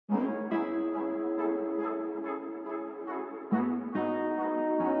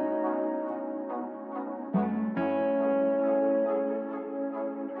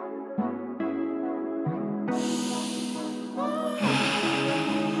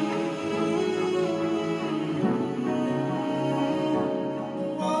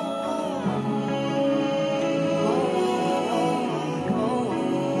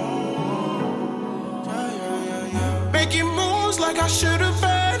like I should've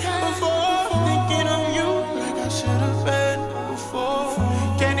been before. Thinking of you like I should've been before.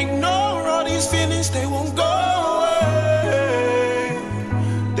 Can't ignore all these feelings, they won't go away.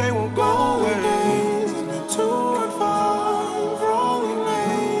 They won't go away. In the 215, rolling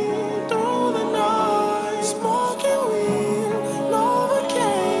late through the night, smoking weed,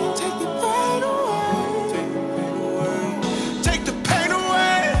 Novocaine. Take the pain away. Take the pain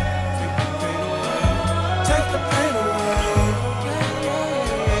away. Take the pain away.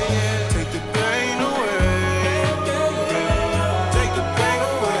 Take the pain away. Take the pain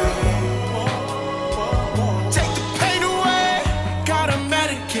away. Take the pain away. Gotta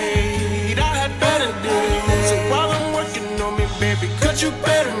medicate. I had better days. So while I'm working on me, baby, could you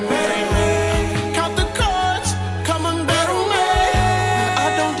better me? Count the cards, come on, better me. I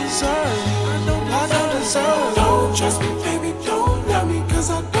don't deserve it. I don't deserve it. Don't trust me, baby, don't love me, 'cause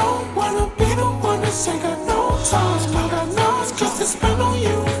I don't wanna be the one to say got no time. I got no